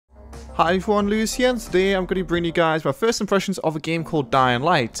Hi everyone, Lewis here, and today I'm going to be bringing you guys my first impressions of a game called Dying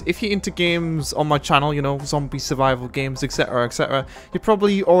Light. If you're into games on my channel, you know, zombie survival games, etc, etc, you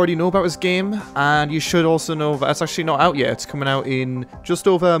probably already know about this game, and you should also know that it's actually not out yet. It's coming out in just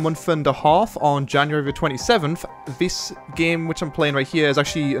over a month and a half on January the 27th. This game, which I'm playing right here, is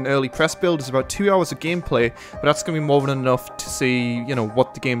actually an early press build. It's about 2 hours of gameplay, but that's going to be more than enough to see, you know,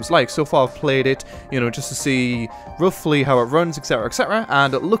 what the game's like. So far I've played it, you know, just to see roughly how it runs, etc, etc,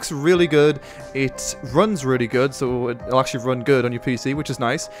 and it looks really good. It runs really good, so it'll actually run good on your PC, which is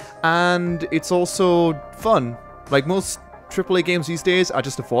nice, and it's also fun. Like most AAA games these days, I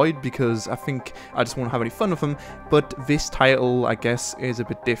just avoid because I think I just won't have any fun with them, but this title, I guess, is a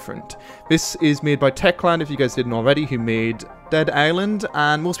bit different. This is made by Techland, if you guys didn't already, who made Dead Island,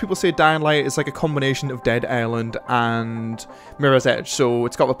 and most people say Dying Light is like a combination of Dead Island and Mirror's Edge, so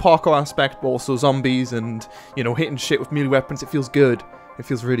it's got the parkour aspect, but also zombies and, you know, hitting shit with melee weapons. It feels good. It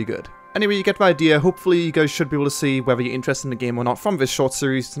feels really good. Anyway, you get the idea. Hopefully you guys should be able to see whether you're interested in the game or not from this short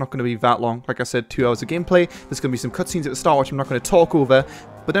series. It's not going to be that long. Like I said, 2 hours of gameplay. There's going to be some cutscenes at the start, which I'm not going to talk over,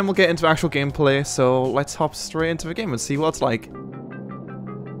 but then we'll get into actual gameplay, so let's hop straight into the game and see what it's like.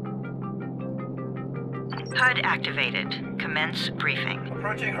 HUD activated. Commence briefing.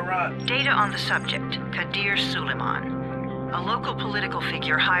 Approaching Haran. Data on the subject, Kadir Suleiman, a local political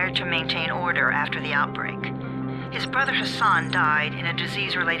figure hired to maintain order after the outbreak. His brother Hassan died in a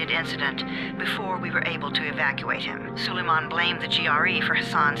disease-related incident before we were able to evacuate him. Suleiman blamed the GRE for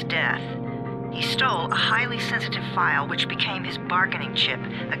Hassan's death. He stole a highly sensitive file which became his bargaining chip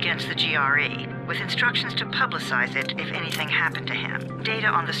against the GRE, with instructions to publicize it if anything happened to him. Data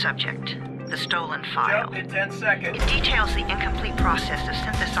on the subject, the stolen file. Jump in 10 seconds. It details the incomplete process of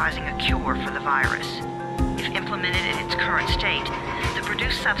synthesizing a cure for the virus. If implemented in its current state, the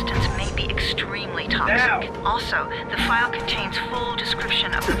produced substance may be extremely toxic. Now. Also, the file contains full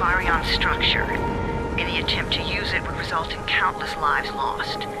description of the virion structure. Any attempt to use it would result in countless lives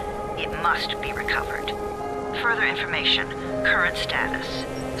lost. It must be recovered. Further information, current status.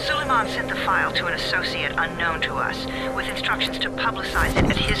 Suleiman sent the file to an associate unknown to us, with instructions to publicize it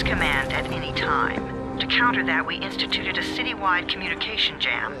at his command at any time. To counter that, we instituted a citywide communication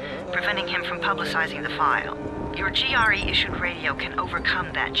jam, preventing him from publicizing the file. Your GRE-issued radio can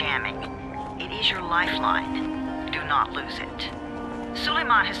overcome that jamming. It is your lifeline. Do not lose it.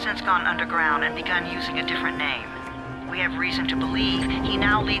 Suleiman has since gone underground and begun using a different name. We have reason to believe he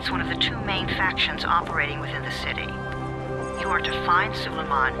now leads one of the two main factions operating within the city. You are to find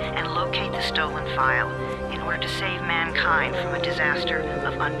Suleiman and locate the stolen file in order to save mankind from a disaster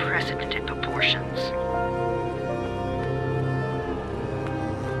of unprecedented proportions.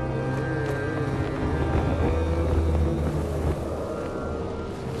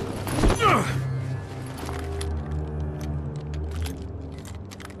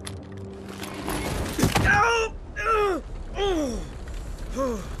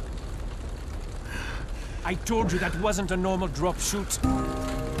 I told you that wasn't a normal drop shoot.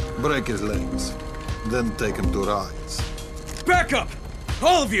 Break his legs, then take him to rides. Back up!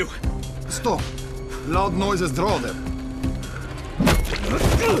 All of you! Stop! Loud noises draw them.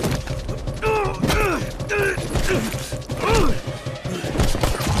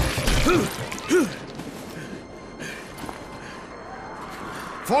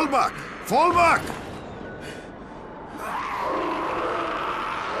 Fall back! Fall back!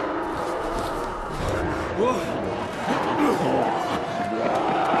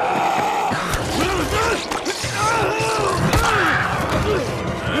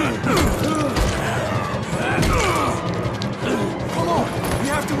 Come on! We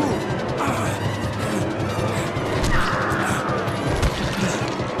have to move!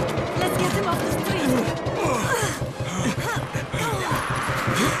 Let's get him off the street.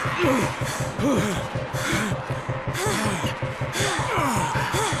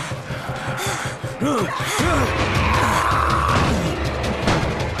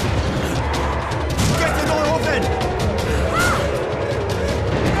 Get the door open!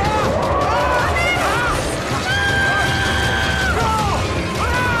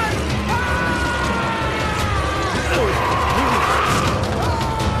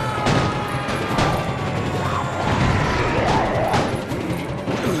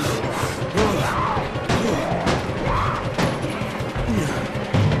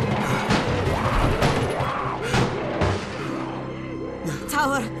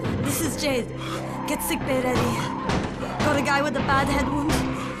 Tower, this is Jade. Get sickbay ready. Got a guy with a bad head wound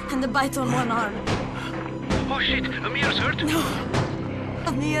and a bite on one arm. Oh shit, Amir's hurt? No.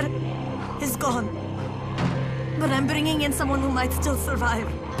 Amir is gone. But I'm bringing in someone who might still survive.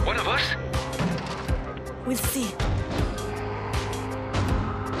 One of us? We'll see.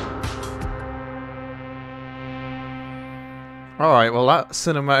 Alright, well that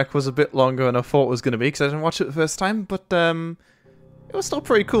cinematic was a bit longer than I thought it was going to be because I didn't watch it the first time, but it was still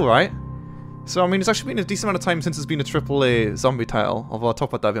pretty cool, right? So, I mean, it's actually been a decent amount of time since it's been a AAA zombie title, although I'll talk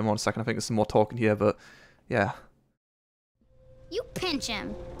about that a bit more in a second. I think there's some more talking here, but yeah. You pinch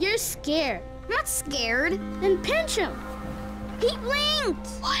him. You're scared. I'm not scared. Then pinch him. He blinked.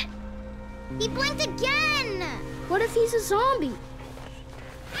 What? He blinked again. What if he's a zombie?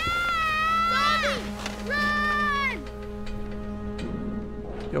 Ah! Zombie! Run!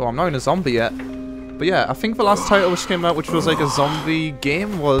 Yo, I'm not even a zombie yet. But yeah, I think the last title which came out, which was like a zombie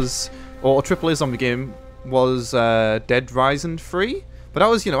game, was, or a AAA zombie game, was Dead Rising 3. But that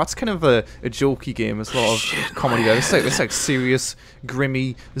was, you know, that's kind of a jokey game. There's a lot of comedy there. It's like serious,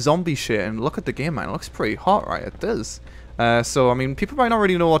 grimy zombie shit. And look at the game, man. It looks pretty hot, right? It does. So, I mean, people might not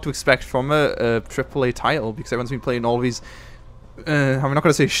really know what to expect from a AAA title because everyone's been playing all these, I'm not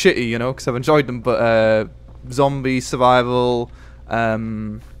going to say shitty, you know, because I've enjoyed them, but zombie, survival,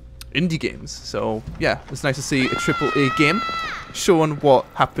 indie games. So, yeah, it's nice to see a AAA game showing what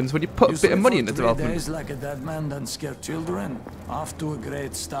happens when you put a bit of money into development. Days like a dead man done scare children. Off to a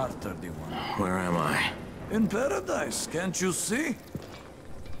great start, 31. Where am I? In paradise, can't you see?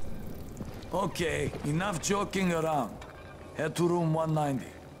 Okay, enough joking around. Head to room 190.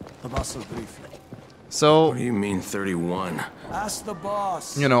 The boss will brief you. So, What do you mean 31? Ask the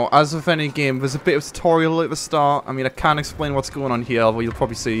boss. you know, as with any game, there's a bit of tutorial at the start. I mean, I can't explain what's going on here, although you'll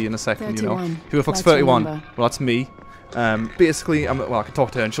probably see in a second, you know. Who the fuck's 31? Well, that's me. Basically, well, I can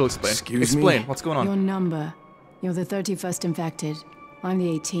talk to her and she'll explain. Explain, what's going on? Your number. You're the 31st infected. I'm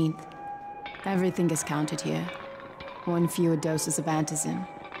the 18th. Everything is counted here. 1 fewer doses of antizin.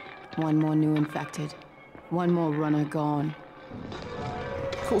 1 more new infected. 1 more runner gone.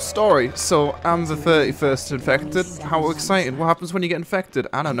 Cool story. So, I'm the 31st infected. How exciting. What happens when you get infected?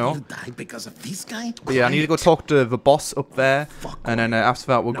 I don't know. Die because of this guy? But yeah, I need to go talk to the boss up there. And then after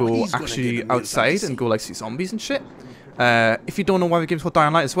that, we'll go actually outside and go like see zombies and shit. If you don't know why the game's called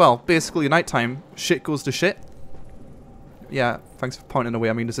Dying Light as well, basically at night time, shit goes to shit. Yeah, thanks for pointing away.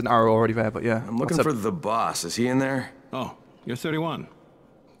 I mean, there's an arrow already there, but yeah. I'm looking for the boss. Is he in there? Oh, you're 31.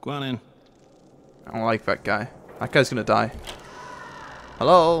 Go on in. I don't like that guy. That guy's gonna die.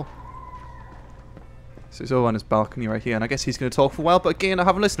 Hello? So he's over on his balcony right here, and I guess he's gonna talk for a while, but again, I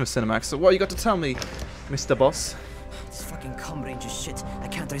haven't listened to Cinemax, so what you got to tell me, Mr. Boss? This fucking cum ranger shit. I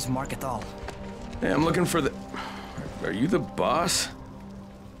can't raise mark at all. Hey, I'm looking for the... Are you the boss?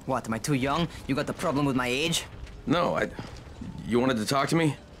 What, am I too young? You got the problem with my age? No, You wanted to talk to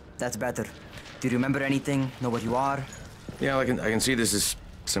me? That's better. Do you remember anything? Know what you are? Yeah, I can see this is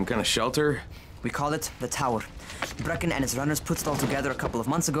some kind of shelter. We call it the Tower. Brecken and his runners put it all together a couple of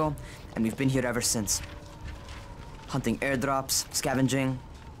months ago, and we've been here ever since. Hunting airdrops, scavenging,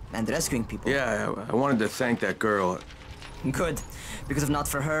 and rescuing people. Yeah, I wanted to thank that girl. Good, because if not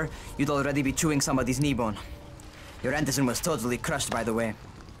for her, you'd already be chewing somebody's knee bone. Your antizin was totally crushed, by the way.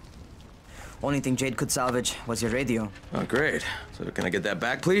 Only thing Jade could salvage was your radio. Oh, great. So can I get that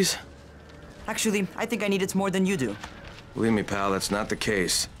back, please? Actually, I think I need it more than you do. Believe me, pal, that's not the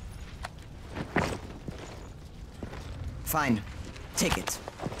case. Fine. Take it.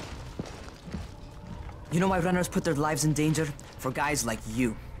 You know why runners put their lives in danger? For guys like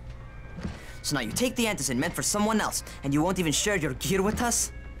you. So now you take the antizin meant for someone else, and you won't even share your gear with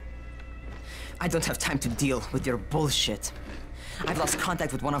us? I don't have time to deal with your bullshit. I've lost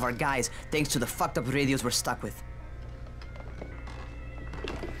contact with one of our guys thanks to the fucked up radios we're stuck with.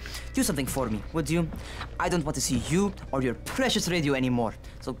 Do something for me, would you? I don't want to see you or your precious radio anymore,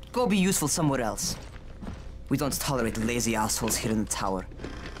 so go be useful somewhere else. We don't tolerate lazy assholes here in the tower.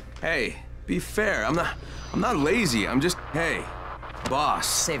 Hey, be fair. I'm not lazy. I'm just, hey, boss.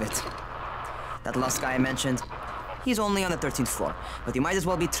 Save it. That last guy I mentioned, he's only on the 13th floor, but he might as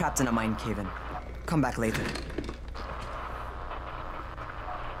well be trapped in a mine cave-in. Come back later.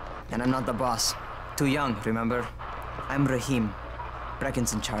 And I'm not the boss. Too young, remember? I'm Rahim.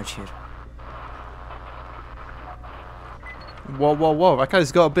 Brecken's in charge here. Whoa, whoa, whoa. That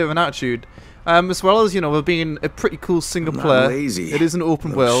guy's got a bit of an attitude. As well as, you know, there being a pretty cool single player. Lazy. It is an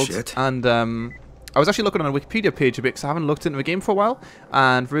open world. Shit. And I was actually looking on a Wikipedia page a bit because I haven't looked into the game for a while.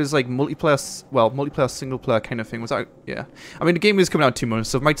 And there is like multiplayer, single player kind of thing. Was that, yeah. I mean, the game is coming out in 2 months,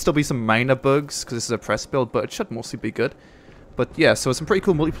 so there might still be some minor bugs because this is a press build, but it should mostly be good. But yeah, so some pretty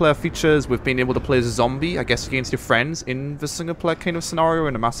cool multiplayer features with being able to play as a zombie, I guess, against your friends in the single player kind of scenario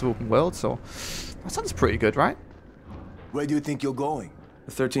in a massive open world. So that sounds pretty good, right? Where do you think you're going?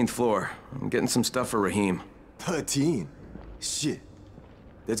 The 13th floor. I'm getting some stuff for Rahim. 13? Shit.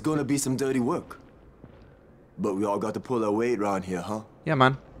 That's gonna be some dirty work. But we all got to pull our weight around here, huh? Yeah,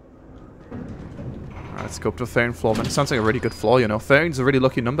 man. Let's go up to a fairing floor, man. It sounds like a really good floor, you know. Fairing's a really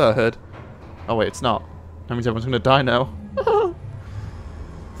lucky number, I heard. Oh wait, it's not. That means everyone's gonna die now. The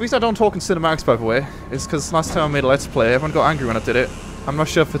reason I don't talk in cinematics, by the way, is because last time I made a Let's Play, everyone got angry when I did it. I'm not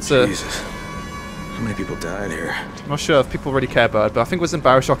sure if it's a... Jesus. How many people died here? I'm not sure if people really care about it, but I think it was in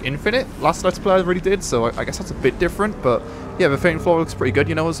Bioshock Infinite, last Let's Play I really did, so I guess that's a bit different, but yeah, the fairing floor looks pretty good,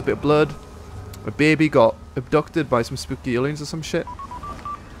 you know, there's a bit of blood. A baby got abducted by some spooky aliens or some shit.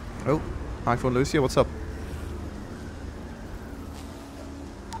 Oh, iPhone Lucia, what's up?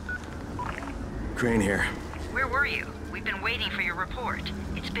 Crane here. Where were you? We've been waiting for your report.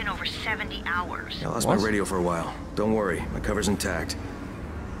 It's been over 70 hours. I lost my radio for a while. Don't worry, my cover's intact.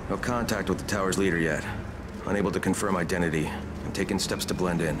 No contact with the tower's leader yet. Unable to confirm identity. I'm taking steps to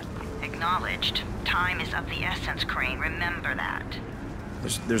blend in. Acknowledged. Time is of the essence, Crane. Remember that.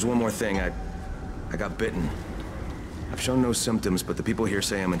 There's one more thing. I got bitten. I've shown no symptoms, but the people here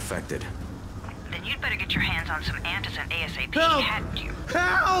say I'm infected. Then you'd better get your hands on some antizin ASAP. Help! Hadn't you?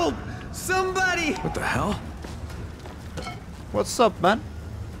 Help! Somebody! What the hell? What's up, man?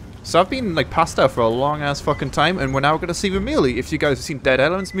 So I've been like passed out for a long ass fucking time, and we're now gonna see the melee. If you guys have seen Dead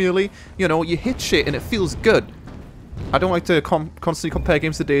Island's melee, you know, you hit shit and it feels good. I don't like to constantly compare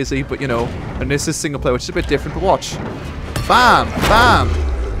games to DayZ, but you know, and this is single player, which is a bit different, but watch. Bam! Bam!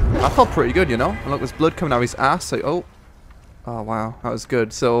 I felt pretty good, you know? And look, there's blood coming out of his ass, like, oh. Oh wow, that was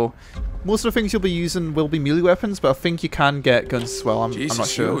good. So, most of the things you'll be using will be melee weapons, but I think you can get guns as well, I'm not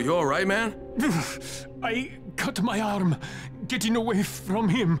sure. You alright, man? I cut my arm, getting away from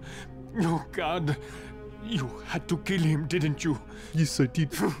him. Oh God, you had to kill him, didn't you? Yes, I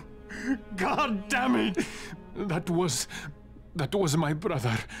did. God damn it! That was my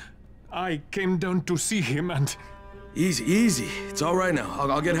brother. I came down to see him and... Easy. It's alright now.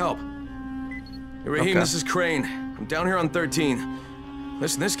 I'll get help. Hey, Raheem, this is Crane. I'm down here on 13.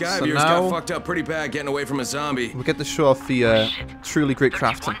 Listen, this guy of yours got fucked up pretty bad getting away from a zombie. We get to show off the truly great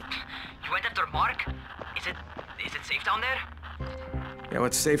crafting. You went after Mark? Is it safe down there? Yeah, well,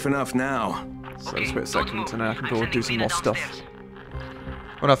 it's safe enough now. So just wait a second, and then I can go do some more stuff.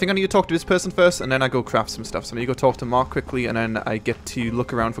 Well, no, I think I need to talk to this person first, and then I go craft some stuff. So I need to go talk to Mark quickly, and then I get to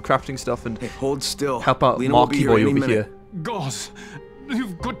look around for crafting stuff and hold still. Help out Marky boy over here. Gauze.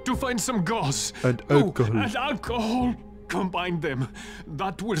 You've got to find some gauze. And alcohol. And alcohol. Combine them.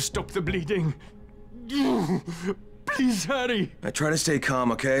 That will stop the bleeding. Please hurry. I try to stay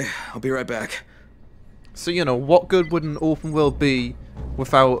calm, okay? I'll be right back. So, you know, what good would an open world be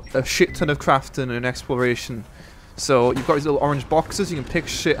without a shit ton of crafting and exploration? So, you've got these little orange boxes, you can pick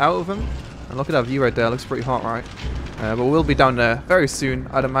shit out of them. And look at that view right there, looks pretty hot, right? But we'll be down there very soon,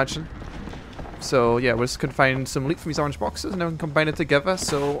 I'd imagine. So, yeah, we're just going to find some loot from these orange boxes and then we can combine it together.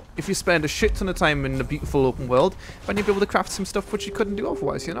 So, if you spend a shit ton of time in the beautiful open world, then you'll be able to craft some stuff which you couldn't do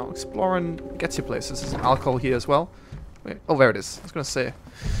otherwise, you know? Exploring gets you places. There's some alcohol here as well. Wait, oh, there it is. I was going to say.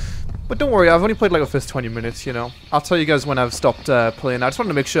 But don't worry, I've only played like the first 20 minutes, you know. I'll tell you guys when I've stopped playing. I just wanted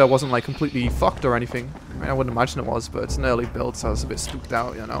to make sure I wasn't like completely fucked or anything. I mean, I wouldn't imagine it was, but it's an early build, so I was a bit spooked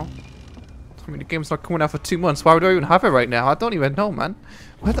out, you know. I mean, the game's not coming out for 2 months. Why would I even have it right now? I don't even know, man.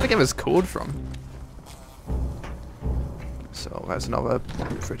 Where did I get this code from? So, there's another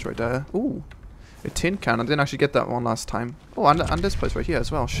fridge right there. Ooh, a tin can. I didn't actually get that one last time. Oh, and this place right here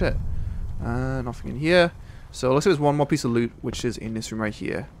as well. Shit. Nothing in here. So, it looks like there's one more piece of loot, which is in this room right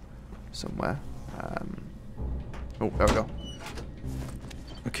here. Somewhere. Oh, there we go.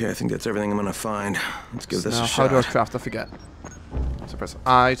 Okay, I think that's everything I'm gonna find. Let's give this a how shot. do I craft? I forget. So press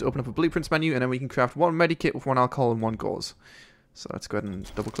I to open up a blueprints menu, and then we can craft one medikit with one alcohol and one gauze. So let's go ahead and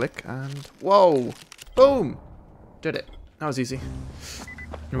double click, and whoa! Boom! Did it. That was easy.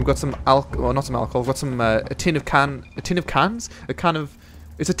 And we've got some alcohol, well, not some alcohol, we've got some, a tin of cans? A can of,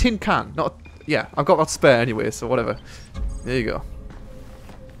 it's a tin can, not, yeah, I've got that spare anyway, so whatever. There you go.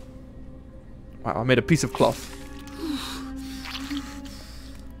 Wow, I made a piece of cloth.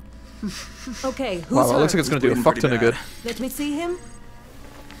 Okay, who's wow, it looks like it's going to do a fuck ton of good. Let me see him.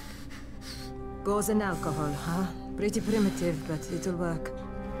 Gauze and alcohol, huh? Pretty primitive, but it'll work.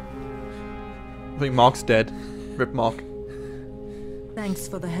 I think Mark's dead. Rip Mark. Thanks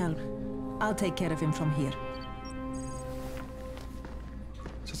for the help. I'll take care of him from here.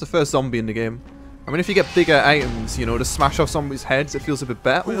 So it's the first zombie in the game. I mean, if you get bigger items, you know, to smash off zombies' heads, it feels a bit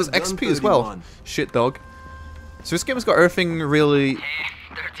better. Oh, there's XP as well. Shit, dog. So this game's got everything really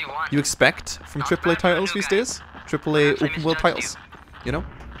you expect from AAA titles these days. AAA open world titles, you know?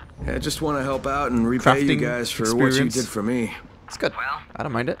 Yeah, I just want to help out and repay you guys for what you did for me. It's good. Well, I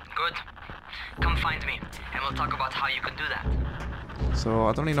don't mind it. Good. Come find me, and we'll talk about how you can do that. So,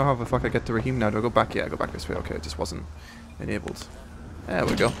 I don't even know how the fuck I get to Raheem now. Do I go back? Yeah, I go back this way. Okay, it just wasn't enabled. There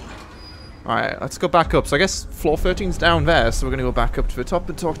we go. Alright, let's go back up. So I guess floor 13's down there, so we're gonna go back up to the top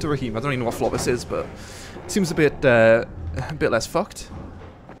and talk to Raheem. I don't even know what floor this is, but it seems a bit less fucked.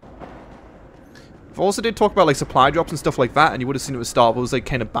 I also did talk about like supply drops and stuff like that, and you would have seen it at the start, those like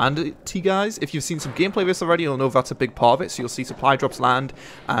kind of bandity guys. If you've seen some gameplay of this already, you'll know that's a big part of it. So you'll see supply drops land,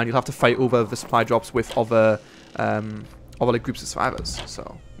 and you'll have to fight over the supply drops with other like groups of survivors.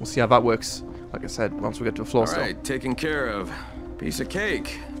 So we'll see how that works. Like I said, once we get to the floor. All right, taken care of. Piece of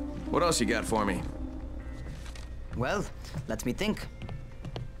cake. What else you got for me? Well, let me think.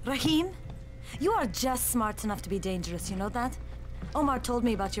 Raheem, you are just smart enough to be dangerous, you know that? Omar told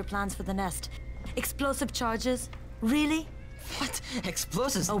me about your plans for the nest. Explosive charges? Really? What?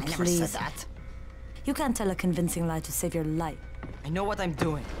 Explosives? Oh, I never please. said that. You can't tell a convincing lie to save your life. I know what I'm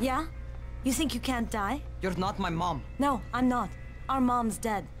doing. Yeah? You think you can't die? You're not my mom. No, I'm not. Our mom's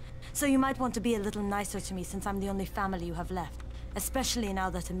dead. So you might want to be a little nicer to me since I'm the only family you have left. Especially now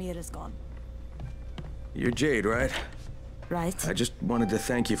that Amir is gone. You're Jade, right? Right. I just wanted to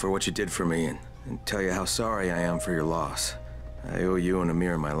thank you for what you did for me and tell you how sorry I am for your loss. I owe you and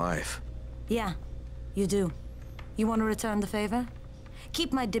Amir my life. Yeah, you do. You want to return the favor?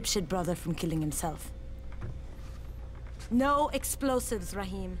 Keep my dipshit brother from killing himself. No explosives,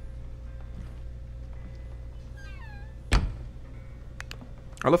 Raheem.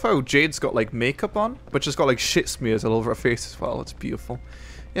 I love how Jade's got like makeup on, but she's got like shit smears all over her face as well. It's beautiful.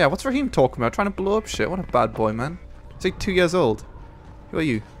 Yeah, what's Raheem talking about? Trying to blow up shit? What a bad boy, man. He's like 2 years old. Who are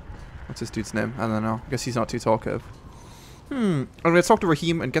you? What's this dude's name? I don't know. I guess he's not too talkative. I'm gonna talk to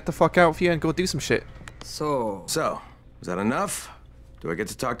Raheem and get the fuck out of here and go do some shit. So, is that enough? Do I get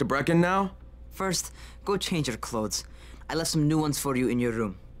to talk to Brecken now? First, go change your clothes. I left some new ones for you in your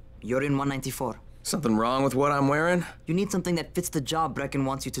room. You're in 194. Something wrong with what I'm wearing? You need something that fits the job Brecken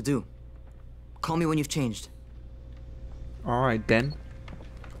wants you to do. Call me when you've changed. Alright then.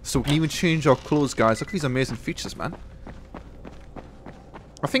 So we can even change our clothes, guys. Look at these amazing features, man.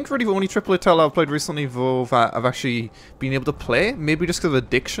 I think really the only AAA title I've played recently, though, that I've actually been able to play, maybe just because of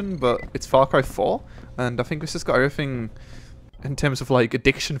addiction, but it's Far Cry 4. And I think this has got everything in terms of like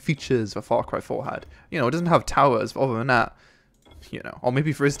addiction features that Far Cry 4 had. You know, it doesn't have towers, but other than that, you know, or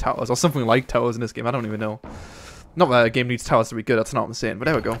maybe there is towers, or something like towers in this game, I don't even know. Not that a game needs towers to be good, that's not what I'm saying, but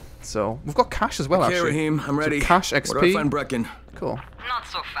there we go. So, we've got cash as well, okay, actually. Raheem, I'm ready. So cash, XP. Where do I find Brecken? Cool. Not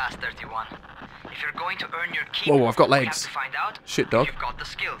so fast, 31. If you're going to earn your keep, Whoa, I've got we have legs. to find out Shit, if dog. you've got the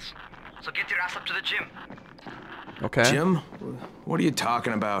skills. So get your ass up to the gym. Okay. Gym? What are you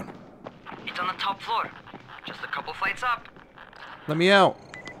talking about? It's on the top floor. Just a couple flights up. Let me out.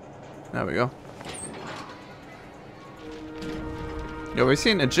 There we go. Yo, we're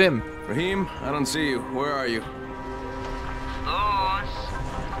seeing a gym. Raheem, I don't see you. Where are you? Those.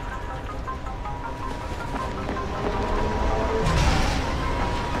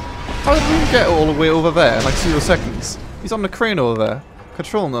 How did we get all the way over there in like 0 seconds? He's on the crane over there,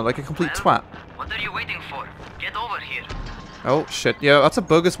 controlling it like a complete twat. What are you waiting for? Get over here. Oh shit, yeah, that's a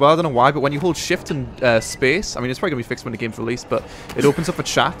bug as well, I don't know why, but when you hold shift and space, I mean it's probably gonna be fixed when the game's released, but it opens up a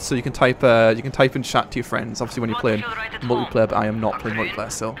chat, so you can type in chat to your friends, obviously when you're playing multiplayer, but I am not playing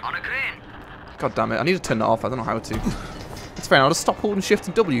multiplayer, so. God damn it, I need to turn it off, I don't know how to. It's fine, I'll just stop holding shift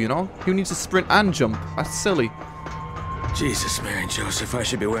and W, you know? Who needs to sprint and jump? That's silly. Jesus, Mary and Joseph, I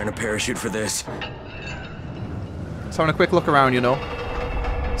should be wearing a parachute for this. Just having a quick look around, you know?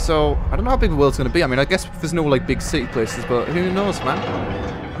 So, I don't know how big the world's going to be. I mean, I guess there's no, like, big city places, but who knows, man?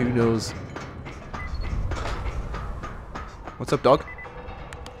 Who knows? What's up, dog?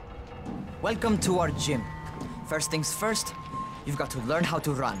 Welcome to our gym. First things first, you've got to learn how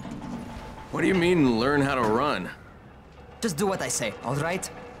to run. What do you mean, learn how to run? Just do what I say, all right?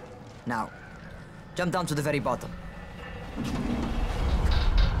 Now, jump down to the very bottom.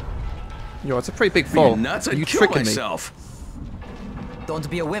 Yo, it's a pretty big fall. Are you nuts? Are you I'd kill tricking myself. me? Don't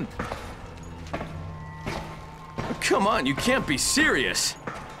be a wimp. Come on, you can't be serious.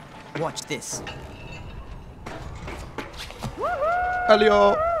 Watch this.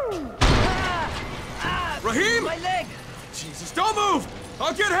 Hello. Raheem! My leg! Jesus, don't move!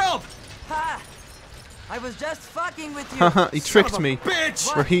 I'll get help! Ha! I was just fucking with you. Haha, he tricked me.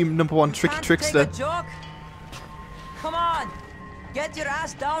 Bitch! Raheem, #1 tricky trickster. Take a joke? Come on! Get your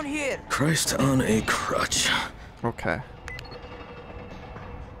ass down here! Christ on a crutch. Okay.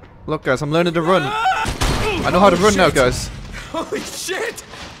 Look, guys, I'm learning to run. I know how to run now, guys. Holy shit!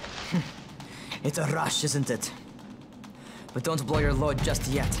 It's a rush, isn't it? But don't blow your load just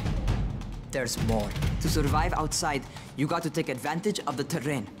yet. There's more. To survive outside, you got to take advantage of the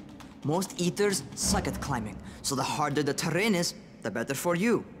terrain. Most eaters suck at climbing, so the harder the terrain is, the better for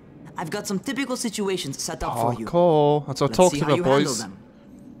you. I've got some typical situations set up for you. Cool. That's what I talked about, boys.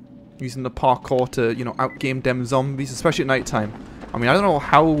 using the parkour to, you know, outgame them zombies, especially at nighttime. I mean, I don't know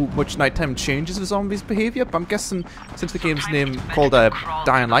how much nighttime changes the zombies' behavior, but I'm guessing since the game's name called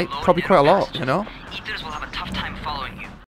Dying Light, probably quite a lot, you know? Eaters will have a tough time